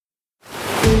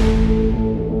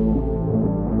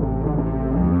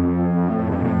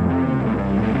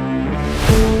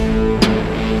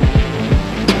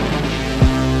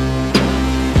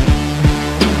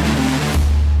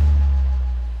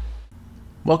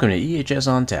Welcome to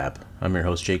EHS on Tap. I'm your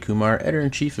host Jay Kumar,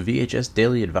 Editor-in-Chief of EHS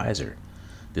Daily Advisor.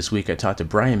 This week I talked to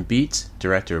Brian Beets,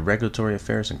 Director of Regulatory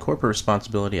Affairs and Corporate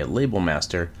Responsibility at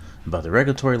LabelMaster, about the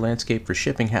regulatory landscape for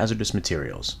shipping hazardous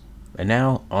materials. And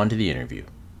now, on to the interview.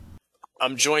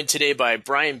 I'm joined today by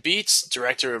Brian Beets,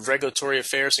 Director of Regulatory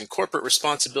Affairs and Corporate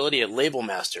Responsibility at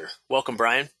LabelMaster. Welcome,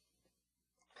 Brian.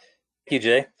 Thank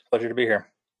you, Jay. It's a pleasure to be here.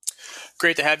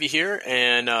 Great to have you here.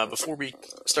 And before we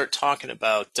start talking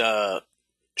about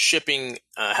shipping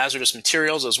hazardous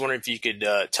materials, I was wondering if you could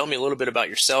tell me a little bit about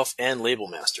yourself and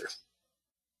LabelMaster.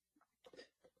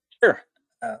 Sure.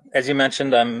 As you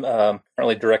mentioned, I'm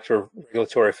currently Director of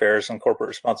Regulatory Affairs and Corporate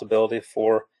Responsibility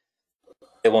for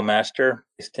LabelMaster,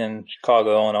 based in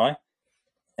Chicago, Illinois.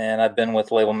 And I've been with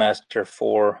LabelMaster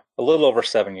for a little over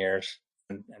 7 years.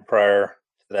 And prior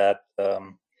to that, I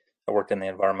worked in the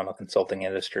environmental consulting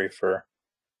industry for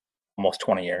almost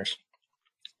 20 years.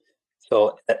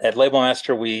 So at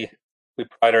LabelMaster, we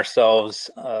pride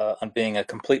ourselves on being a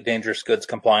complete dangerous goods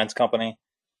compliance company.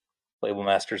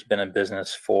 LabelMaster's been in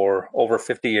business for over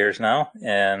 50 years now,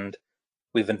 and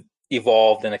we've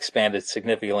evolved and expanded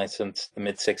significantly since the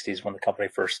mid-'60s when the company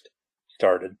first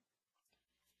started.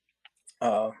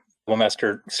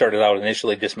 LabelMaster started out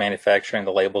initially just manufacturing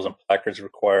the labels and placards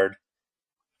required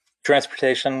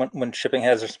transportation when shipping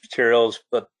hazardous materials,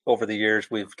 but over the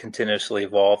years we've continuously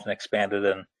evolved and expanded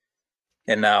and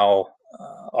now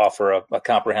offer a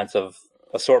comprehensive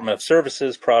assortment of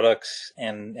services, products,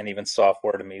 and even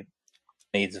software to meet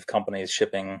needs of companies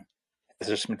shipping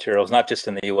hazardous materials, not just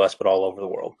in the U.S., but all over the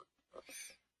world.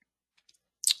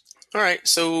 All right.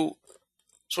 So I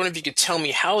was wondering if you could tell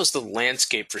me, how has the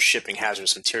landscape for shipping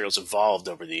hazardous materials evolved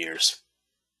over the years?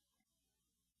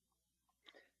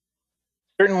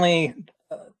 Certainly,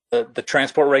 the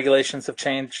transport regulations have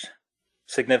changed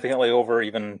significantly over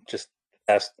even just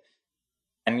the past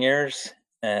 10 years,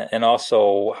 and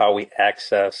also how we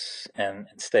access and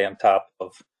stay on top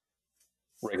of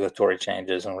regulatory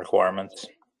changes and requirements.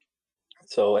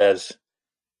 So as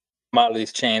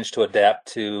commodities change to adapt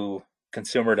to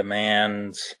consumer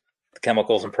demands, the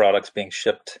chemicals and products being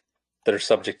shipped that are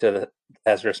subject to the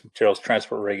hazardous materials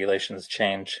transport regulations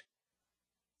change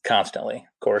constantly,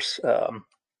 of course.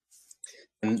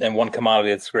 And one commodity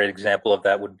that's a great example of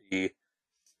that would be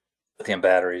lithium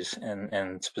batteries,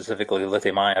 and specifically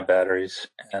lithium-ion batteries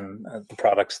and the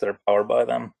products that are powered by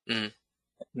them.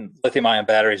 Mm-hmm. Lithium-ion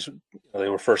batteries, they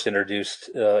were first introduced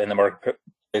in the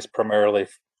marketplace primarily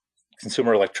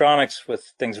consumer electronics,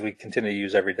 with things we continue to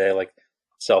use every day, like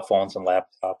cell phones and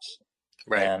laptops.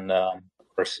 Right. And of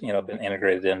course, been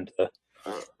integrated into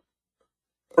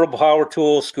portable power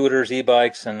tools, scooters,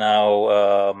 e-bikes, and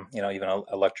now even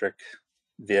electric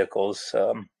vehicles,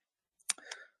 of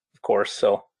course.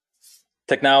 So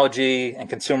technology and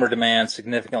consumer demand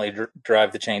significantly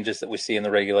drive the changes that we see in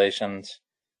the regulations,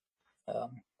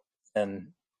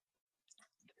 and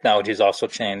technology has also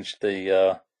changed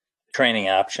the training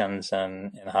options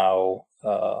and how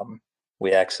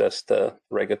we access the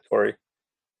regulatory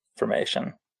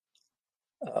information.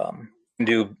 We can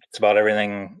do just about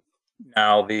everything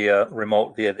now via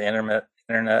remote, via the internet,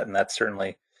 and that's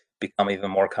certainly become even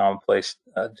more commonplace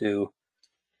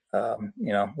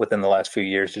within the last few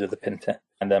years due to the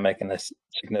pandemic and this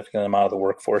significant amount of the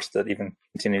workforce that even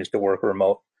continues to work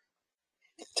remote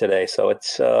today. So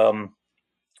it's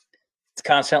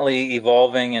constantly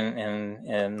evolving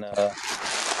and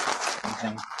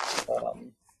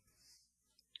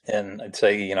I'd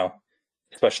say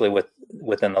especially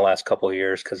within the last couple of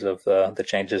years because of the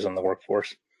changes in the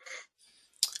workforce.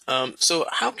 So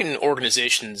how can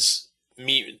organizations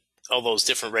meet all those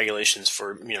different regulations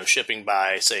for shipping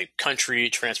by, say, country,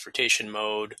 transportation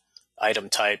mode, item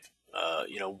type?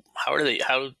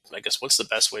 What's the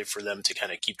best way for them to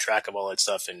kind of keep track of all that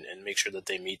stuff and make sure that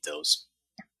they meet those?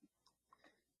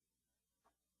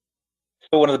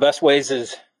 So one of the best ways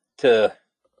is to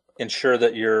ensure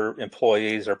that your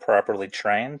employees are properly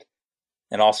trained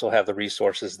and also have the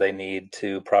resources they need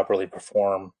to properly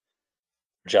perform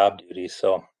job duties.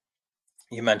 So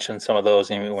you mentioned some of those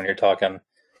when you're talking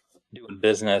doing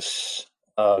business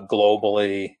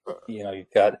globally.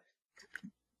 You've got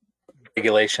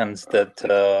regulations that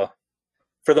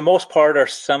for the most part are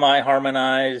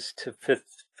semi-harmonized to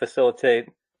facilitate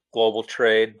global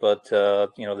trade, but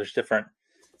there's different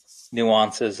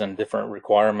nuances and different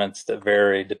requirements that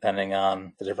vary depending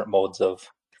on the different modes of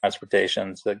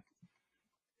transportations that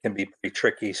can be pretty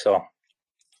tricky. So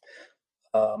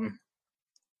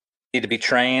need to be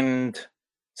trained,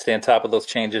 stay on top of those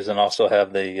changes, and also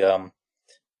have the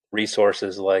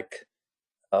resources like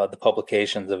the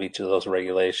publications of each of those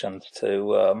regulations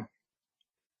to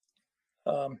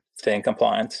stay in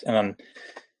compliance. And I'm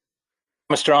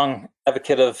a strong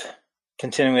advocate of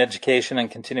continuing education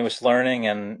and continuous learning,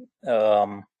 and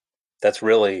that's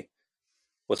really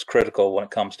what's critical when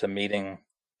it comes to meeting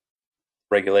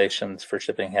regulations for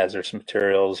shipping hazardous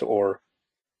materials, or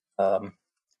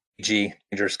EG,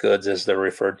 dangerous goods, as they're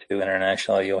referred to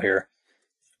internationally. You'll hear,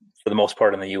 for the most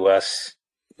part in the U.S.,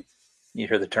 you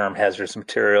hear the term hazardous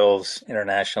materials.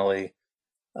 Internationally,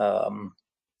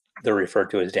 they're referred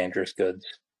to as dangerous goods.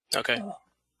 Okay.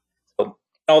 So,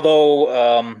 although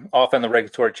often the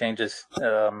regulatory changes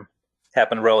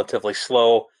happen relatively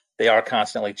slow, they are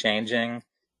constantly changing,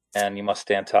 and you must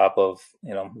stay on top of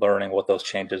learning what those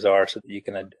changes are so that you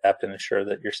can adapt and ensure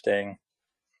that you're staying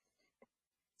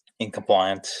in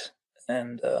compliance.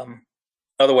 And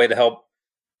another way to help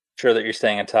ensure that you're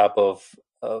staying on top of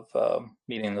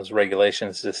meeting those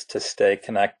regulations is to stay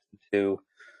connected to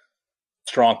a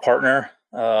strong partner.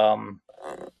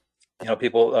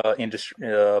 People,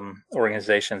 industry,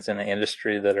 organizations in the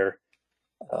industry that are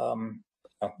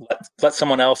let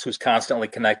someone else who's constantly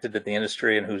connected to the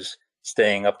industry and who's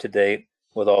staying up to date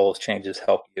with all those changes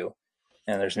help you.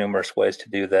 And there's numerous ways to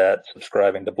do that: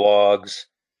 subscribing to blogs,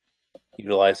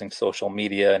 utilizing social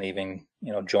media, and even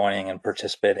joining and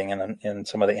participating in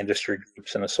some of the industry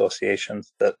groups and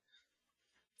associations that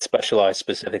specialize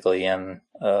specifically in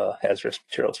hazardous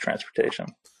materials transportation.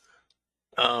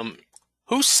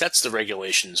 Who sets the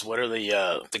regulations? What are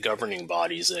the governing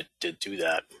bodies that do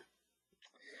that?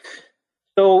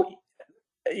 So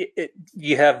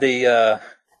you have the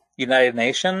United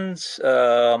Nations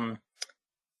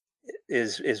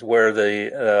is where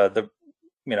the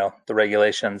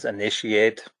regulations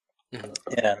initiate, and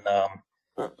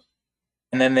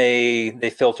then they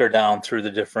filter down through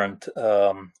the different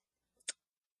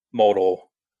modal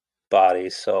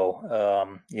bodies.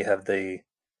 So you have the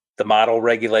model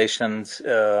regulations,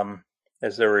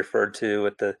 as they're referred to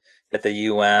at the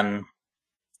UN,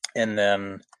 and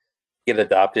then get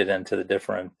adopted into the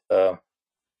different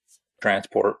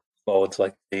transport modes,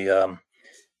 like the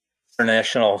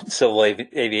International Civil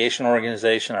Aviation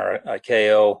Organization, or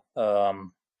ICAO,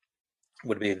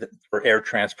 would be for air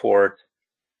transport.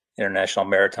 International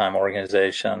Maritime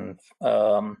Organization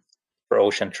for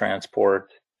ocean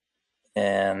transport,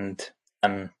 and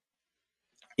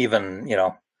even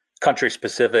country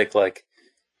specific, like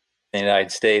in the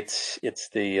United States, it's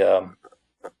the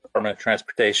Department of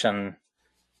Transportation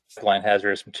Pipeline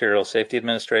Hazardous Materials Safety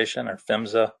Administration, or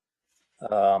PHMSA,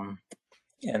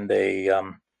 and they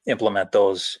implement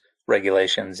those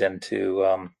regulations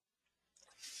into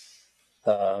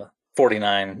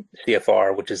 49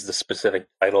 CFR, which is the specific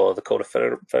title of the Code of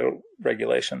Federal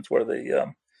Regulations, where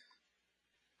the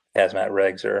hazmat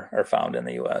regs are found in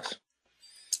the U.S.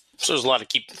 So there's a lot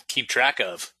to keep track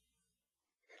of.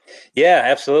 Yeah,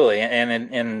 absolutely,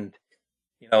 and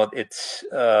it's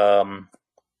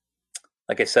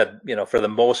like I said, for the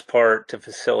most part, to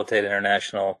facilitate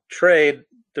international trade,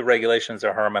 the regulations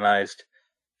are harmonized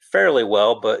fairly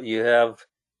well. But you have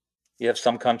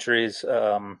some countries,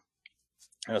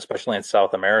 especially in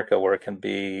South America, where it can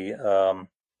be, where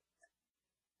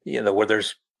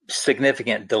there's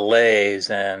significant delays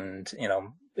and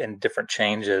in different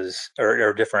changes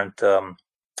or different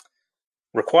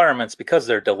requirements because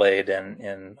they're delayed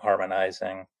in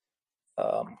harmonizing.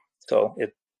 So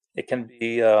it can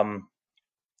be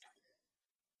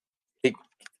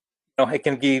it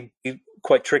can be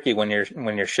quite tricky when you're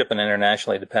shipping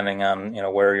internationally, depending on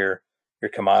where your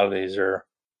commodities are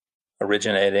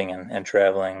originating and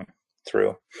traveling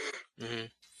through.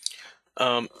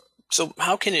 Mm-hmm. So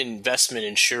how can investment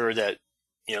ensure that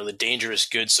the dangerous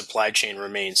goods supply chain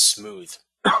remains smooth?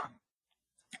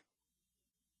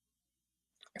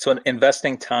 So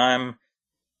investing time,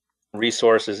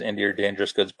 resources into your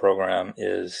dangerous goods program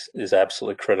is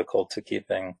absolutely critical to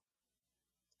keeping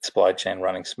supply chain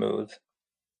running smooth.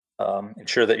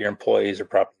 Ensure that your employees are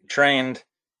properly trained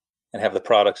and have the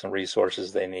products and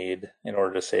resources they need in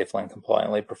order to safely and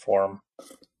compliantly perform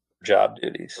job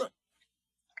duties.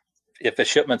 If a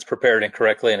shipment's prepared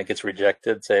incorrectly and it gets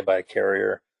rejected, say by a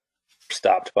carrier,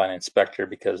 stopped by an inspector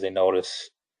because they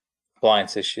notice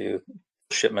compliance issue,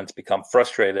 shipments become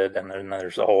frustrated, and then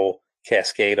there's a whole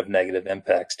cascade of negative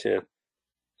impacts to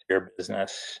your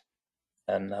business.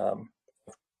 And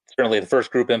certainly the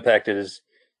first group impacted is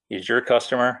your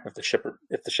customer. If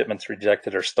the shipment's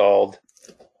rejected or stalled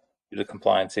due to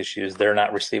compliance issues, they're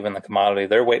not receiving the commodity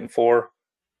they're waiting for.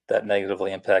 That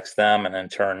negatively impacts them, and in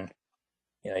turn,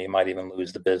 you might even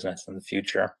lose the business in the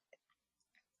future.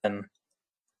 And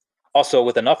also,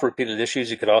 with enough repeated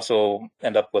issues, you could also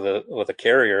end up with a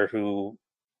carrier who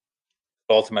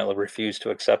ultimately refuse to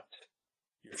accept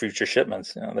future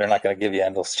shipments. They're not going to give you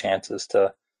endless chances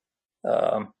to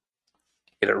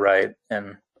get it right.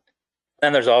 And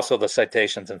then there's also the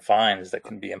citations and fines that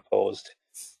can be imposed,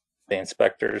 the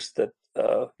inspectors that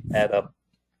add up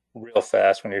real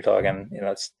fast when you're talking,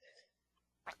 it's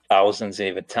thousands,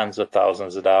 even tens of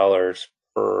thousands of dollars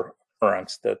per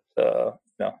occurrence that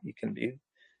you can be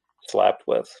slapped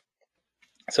with.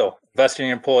 So invest in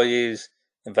your employees,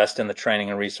 invest in the training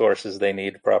and resources they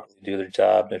need to properly do their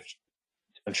job to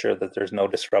ensure that there's no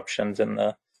disruptions in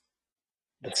the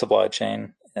supply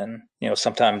chain. And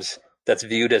sometimes that's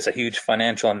viewed as a huge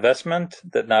financial investment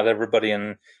that not everybody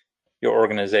in your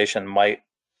organization might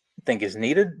think is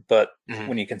needed, but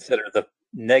when you consider the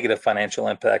negative financial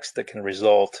impacts that can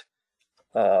result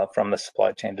from the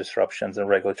supply chain disruptions and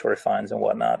regulatory fines and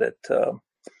whatnot, it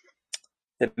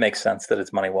makes sense that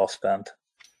it's money well spent.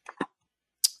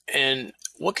 And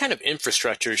what kind of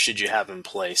infrastructure should you have in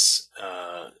place,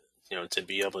 to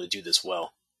be able to do this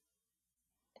well?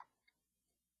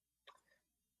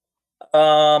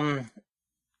 Now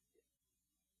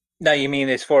you mean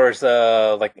as far as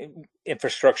like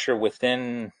infrastructure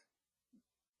within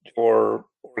your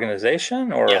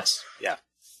organization, or? Yes. Yeah.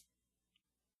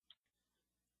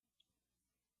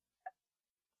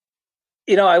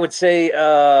 I would say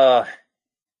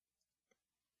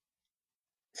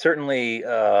certainly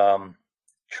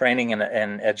training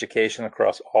and education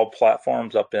across all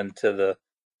platforms up into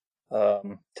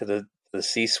the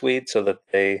C-suite, so that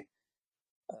they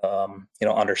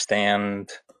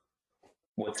understand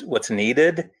what's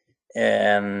needed,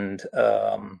 and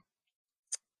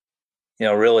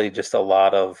really just a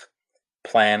lot of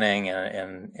planning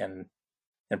and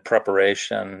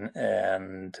preparation,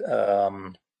 and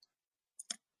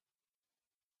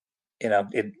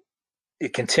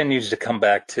it continues to come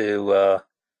back to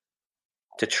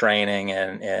training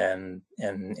and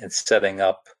setting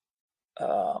up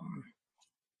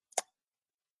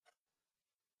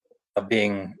of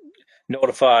being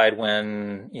notified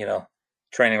when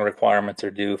training requirements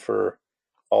are due for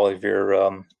all of your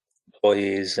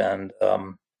employees, and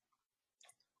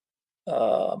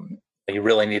you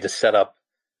really need to set up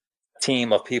a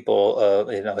team of people,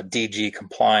 a DG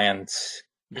compliance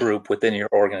group within your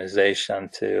organization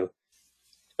to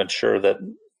ensure that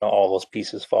all those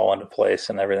pieces fall into place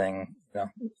and everything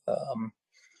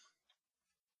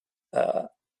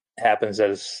happens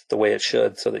as the way it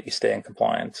should, so that you stay in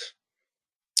compliance.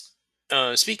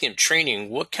 Speaking of training,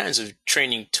 what kinds of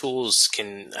training tools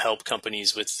can help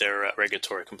companies with their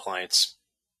regulatory compliance?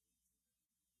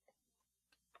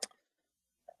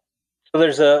 So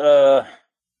there's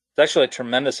actually a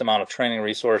tremendous amount of training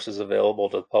resources available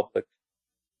to the public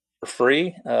for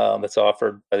free that's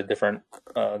offered by the different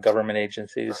government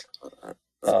agencies.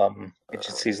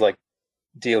 Agencies like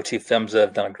DOT, PHMSA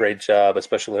have done a great job,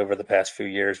 especially over the past few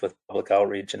years, with public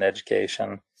outreach and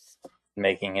education,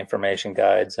 making information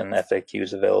guides and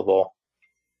FAQs available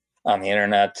on the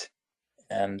internet.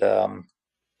 And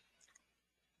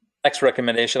next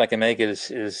recommendation I can make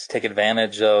is take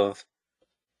advantage of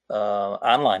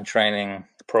online training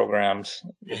programs.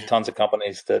 There's tons of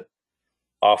companies that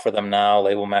offer them now.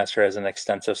 LabelMaster has an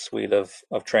extensive suite of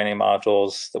training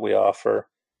modules that we offer,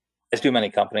 as do many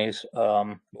companies.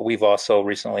 We've also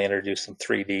recently introduced some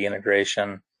 3D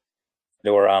integration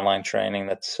to our online training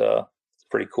that's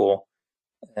pretty cool.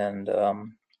 And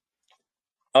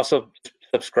also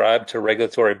subscribe to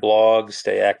regulatory blogs,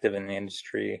 stay active in the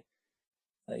industry,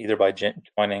 either by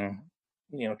joining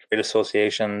trade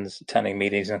associations, attending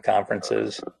meetings and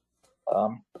conferences.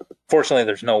 Fortunately,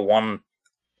 there's no one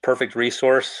perfect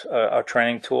resource, a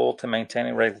training tool to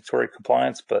maintaining regulatory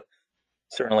compliance, but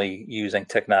certainly using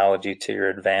technology to your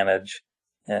advantage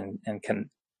and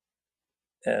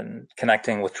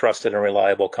connecting with trusted and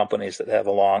reliable companies that have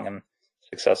a long and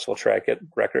successful track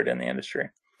record in the industry.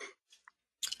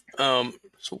 So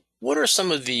what are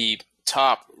some of the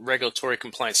top regulatory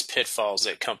compliance pitfalls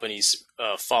that companies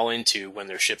fall into when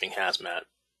they're shipping hazmat?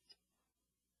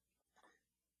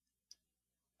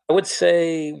 I would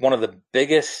say one of the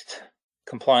biggest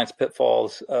compliance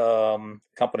pitfalls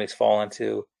companies fall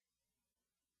into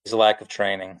is lack of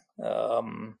training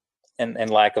and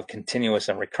lack of continuous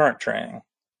and recurrent training.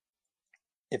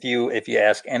 If you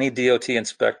ask any DOT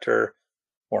inspector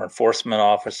or enforcement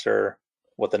officer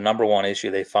what the number one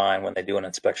issue they find when they do an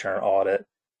inspection or audit,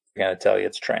 they're going to tell you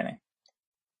it's training.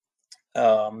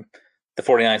 The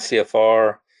 49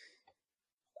 CFR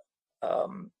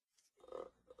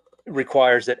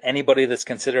requires that anybody that's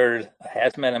considered a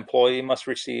hazmat employee must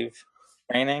receive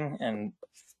training, and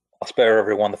I'll spare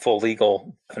everyone the full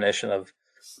legal definition of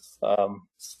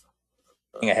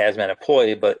being a hazmat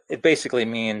employee, but it basically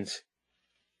means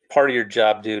part of your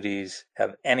job duties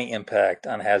have any impact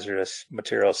on hazardous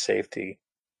material safety,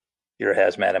 you're a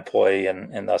hazmat employee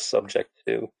and thus subject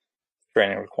to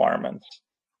training requirements.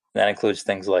 That includes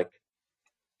things like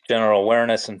general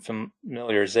awareness and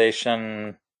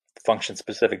familiarization,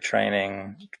 function-specific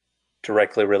training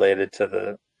directly related to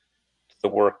the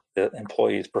work the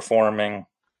employee is performing,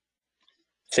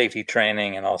 safety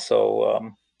training, and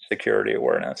also security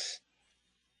awareness.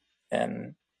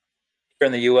 And here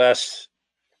in the U.S.,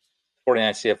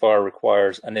 49 CFR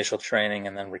requires initial training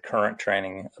and then recurrent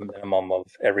training, a minimum of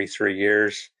every 3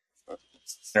 years.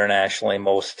 Internationally,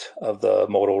 most of the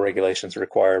modal regulations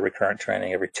require recurrent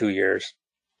training every 2 years.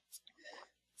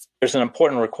 There's an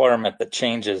important requirement that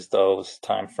changes those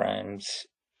timeframes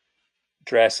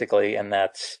drastically, and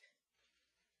that's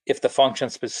if the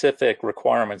function-specific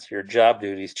requirements of your job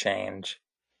duties change,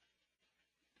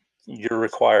 you're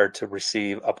required to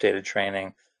receive updated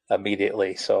training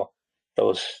immediately. So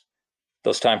those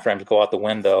timeframes go out the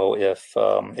window if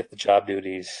the job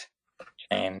duties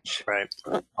change. Right.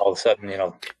 All of a sudden, it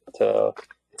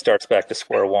starts back to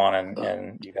square one,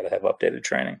 and you got to have updated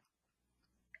training.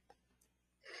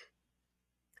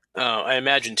 I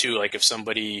imagine too, like if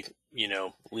somebody,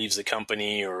 leaves the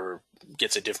company or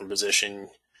gets a different position,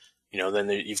 then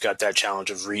you've got that challenge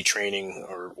of retraining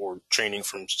or training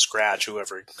from scratch,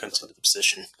 whoever comes into the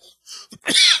position.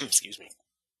 Excuse me.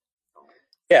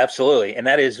 Yeah, absolutely. And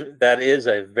that is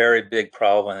a very big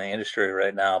problem in the industry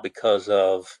right now because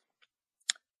of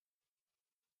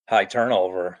high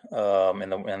turnover in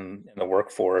the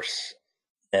workforce.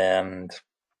 And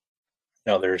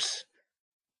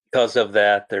because of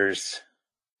that, there's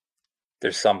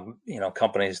some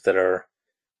companies that are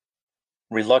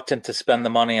reluctant to spend the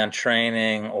money on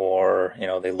training, or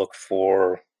they look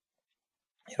for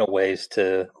ways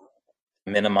to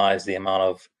minimize the amount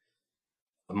of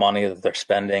money that they're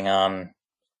spending on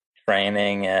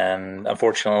training. And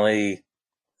unfortunately,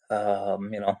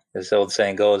 as the old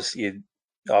saying goes,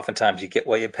 oftentimes you get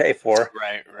what you pay for.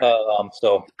 Right.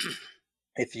 So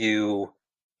if you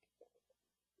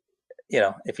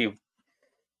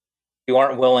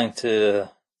aren't willing to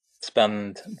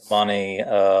spend money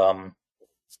to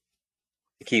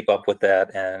keep up with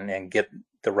that and get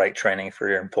the right training for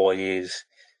your employees,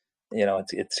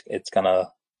 it's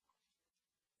gonna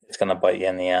bite you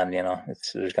in the end.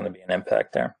 There's gonna be an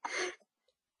impact there.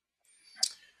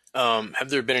 Have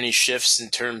there been any shifts in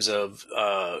terms of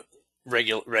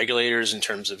regulators in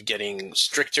terms of getting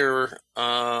stricter,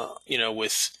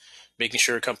 with making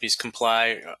sure companies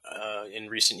comply in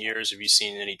recent years? Have you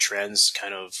seen any trends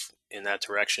kind of in that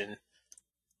direction?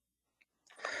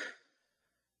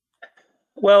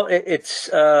 Well, it's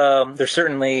there's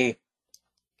certainly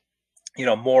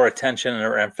more attention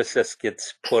or emphasis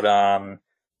gets put on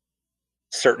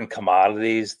certain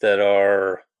commodities that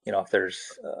are if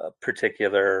there's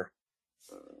particular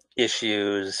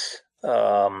issues,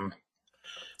 like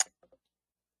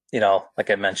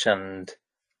I mentioned,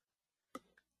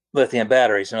 lithium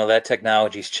batteries. That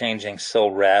technology is changing so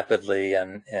rapidly,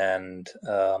 and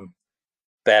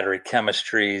battery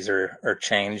chemistries are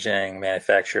changing.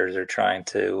 Manufacturers are trying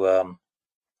to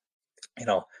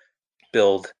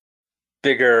build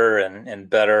bigger and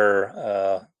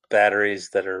better batteries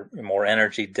that are more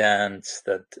energy dense,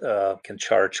 that can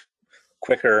charge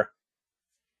quicker.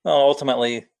 Well,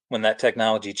 ultimately, when that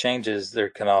technology changes, there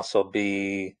can also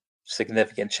be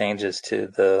significant changes to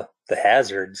the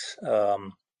hazards.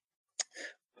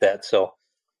 It's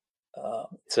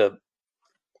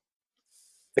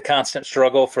the constant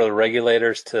struggle for the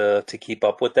regulators to keep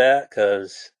up with that,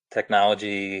 because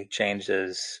technology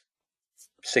changes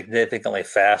significantly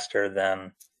faster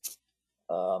than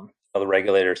the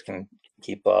regulators can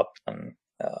keep up, and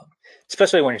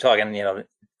especially when you're talking, the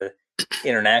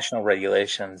international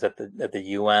regulations at the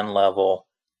UN level,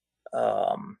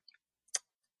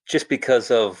 just because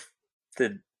of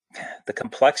the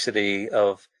complexity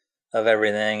of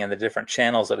everything and the different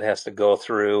channels that it has to go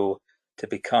through to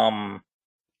become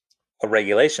a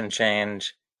regulation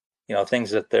change.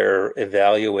 Things that they're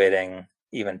evaluating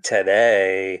even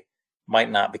today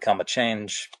might not become a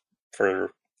change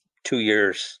for 2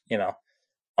 years,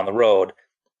 on the road,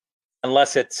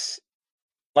 unless it's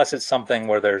something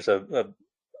where there's a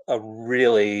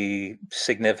really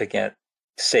significant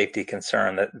safety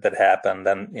concern that happened.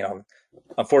 Then,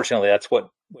 unfortunately, that's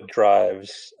what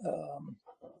drives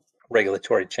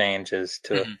regulatory change, is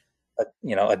to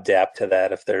adapt to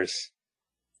that if there's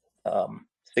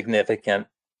significant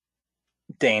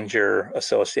danger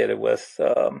associated with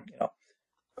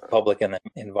public and the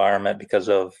environment because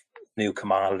of new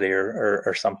commodity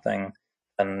or something,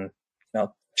 then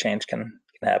change can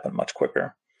happen much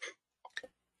quicker.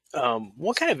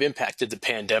 What kind of impact did the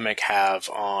pandemic have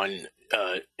on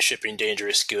shipping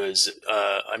dangerous goods?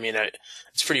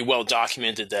 It's pretty well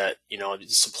documented that the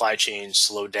supply chain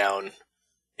slowed down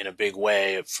in a big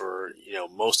way for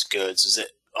most goods. Is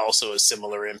it also a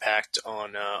similar impact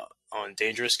on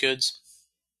dangerous goods?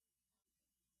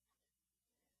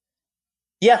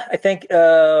 Yeah, I think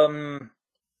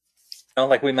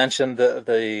like we mentioned,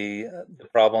 the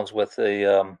problems with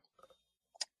the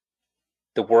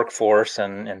workforce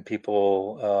and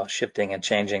people shifting and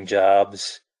changing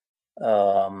jobs.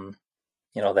 That's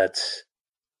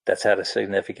had a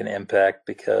significant impact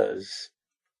because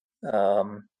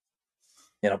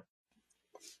you know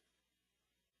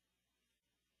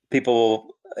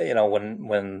people,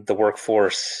 when the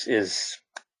workforce is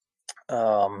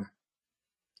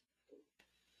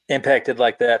impacted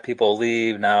like that, people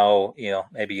leave. Now,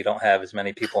 maybe you don't have as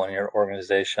many people in your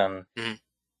organization Mm-hmm.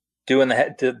 doing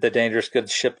the dangerous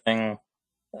goods shipping,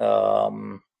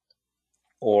 or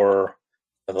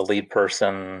the lead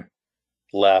person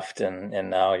left, and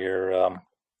now you're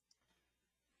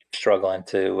struggling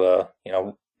to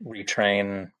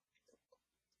retrain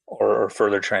or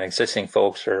further train existing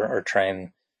folks, or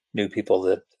train new people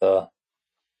that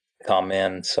come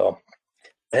in. So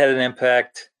it had an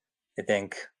impact, I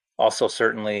think. Also,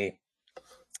 certainly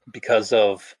because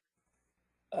of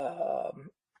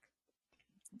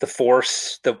the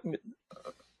force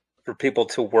for people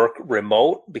to work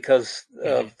remote because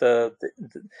of the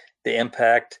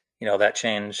impact, that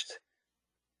changed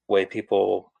the way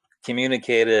people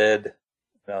communicated,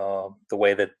 the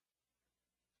way that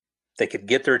they could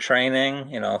get their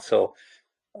training, so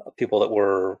people that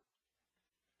were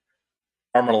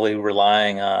normally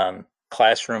relying on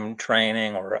classroom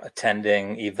training or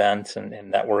attending events and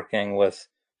networking with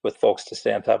folks to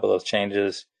stay on top of those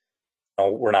changes,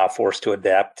 we're now forced to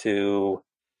adapt to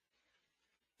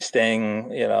staying,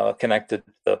 connected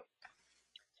to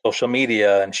social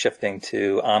media and shifting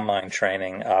to online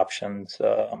training options,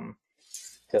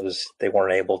 because they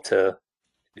weren't able to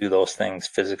do those things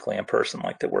physically in person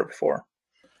like they were before.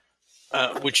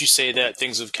 Would you say that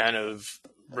things have kind of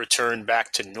returned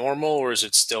back to normal, or is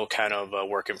it still kind of a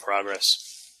work in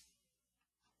progress?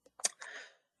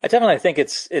 I definitely think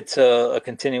it's a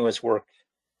continuous work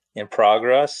in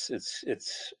progress.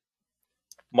 It's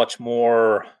much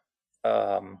more,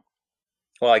 well,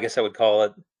 I guess I would call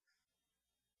it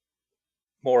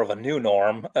more of a new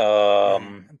norm.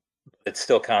 It's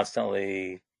still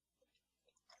constantly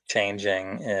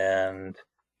changing, and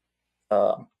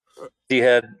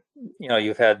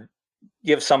you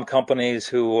have some companies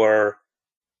who are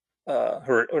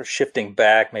shifting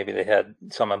back. Maybe they had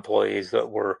some employees that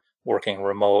were working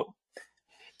remote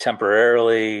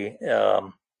temporarily,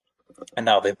 and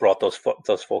now they've brought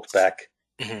those folks back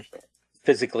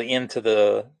physically into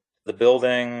the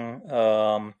building.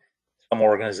 Some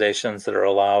organizations that are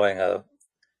allowing a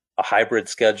hybrid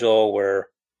schedule where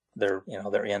they're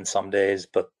in some days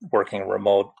but working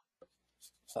remote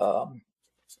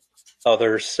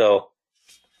others,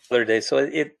 other days. So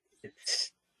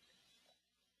it's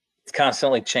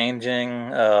constantly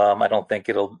changing. I don't think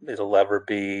it'll ever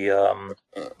be the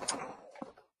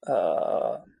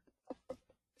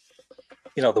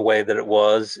way that it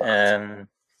was, and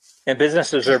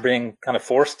businesses are being kind of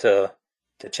forced to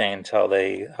change how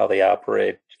they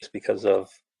operate just because of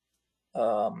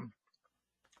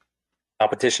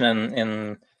competition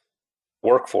in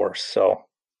workforce. So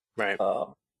right.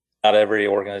 Not every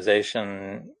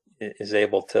organization is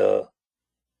able to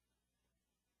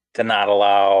not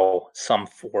allow some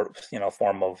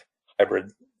form of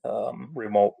hybrid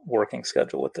remote working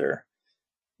schedule with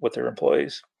their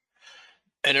employees.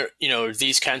 And are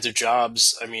these kinds of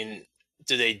jobs, I mean,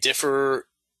 do they differ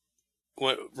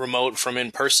remote from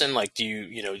in person? Like, do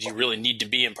you really need to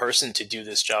be in person to do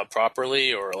this job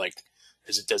properly, or like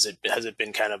has it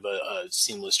been kind of a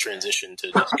seamless transition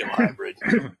to just go hybrid?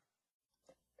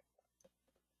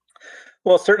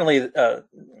 Well, certainly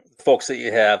folks that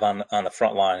you have on the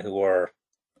front line who are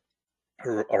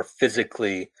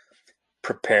physically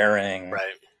preparing,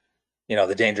 right,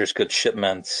 the dangerous goods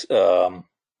shipments, they've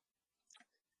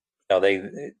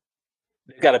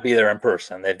got to be there in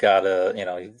person. They've got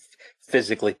to,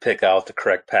 physically pick out the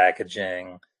correct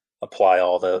packaging, apply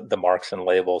all the marks and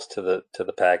labels to the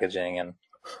packaging,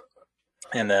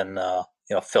 and then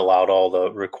fill out all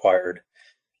the required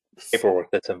paperwork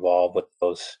that's involved with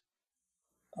those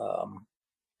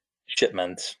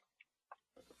shipments.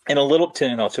 And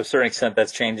to a certain extent,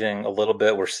 that's changing a little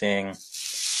bit. We're seeing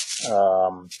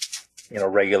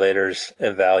regulators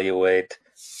evaluate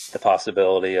the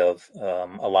possibility of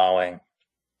allowing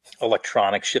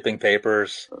electronic shipping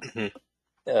papers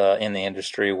in the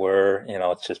industry where,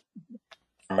 it's just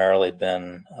primarily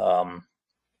been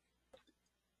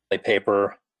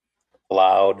paper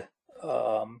allowed.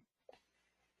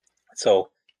 So,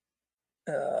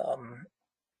 kind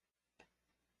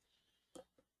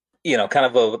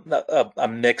of a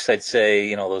mix, I'd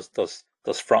say.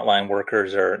 Those frontline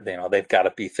workers are, they've got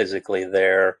to be physically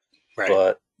there, Right.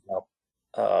 but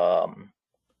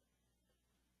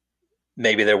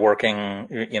maybe they're working,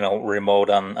 remote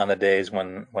on the days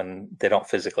when they don't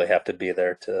physically have to be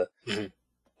there to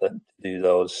do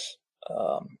those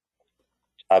job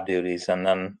duties. And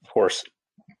then, of course,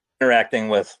 interacting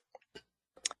with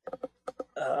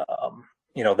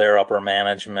their upper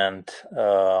management.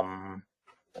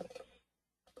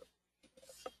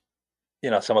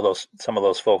 Some of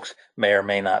those folks may or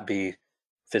may not be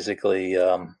physically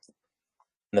in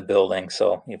the building,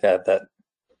 so you've had that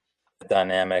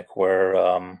dynamic where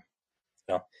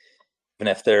even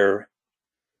if they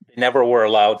never were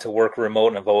allowed to work remote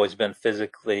and have always been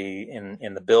physically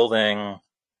in the building,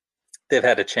 they've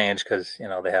had to change because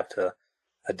they have to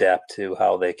adapt to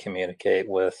how they communicate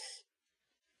with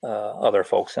other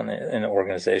folks in the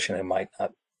organization who might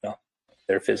not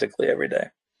they're physically every day.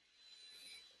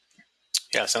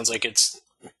 Yeah, sounds like it's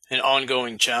an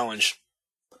ongoing challenge.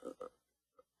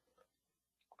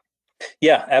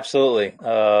 Yeah, absolutely.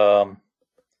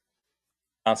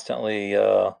 Constantly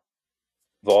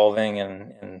evolving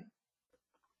and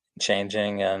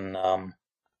changing, and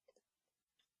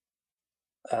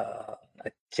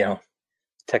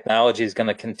technology is going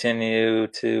to continue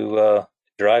to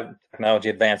drive technology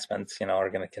advancements. Are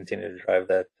going to continue to drive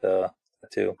that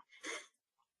too.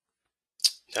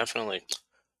 Definitely.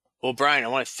 Well, Brian, I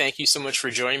want to thank you so much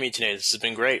for joining me today. This has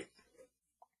been great.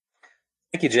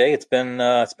 Thank you, Jay. It's been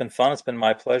fun. It's been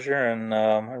my pleasure, and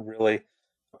I really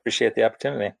appreciate the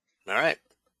opportunity. All right.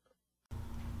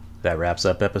 That wraps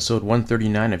up episode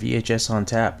 139 of EHS on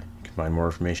Tap. You can find more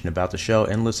information about the show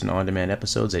and listen to on-demand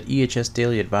episodes at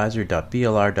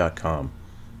ehsdailyadvisor.blr.com.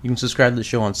 You can subscribe to the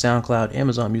show on SoundCloud,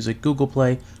 Amazon Music, Google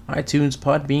Play, iTunes,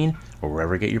 Podbean, or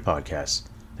wherever you get your podcasts.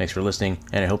 Thanks for listening,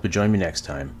 and I hope to join me next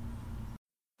time.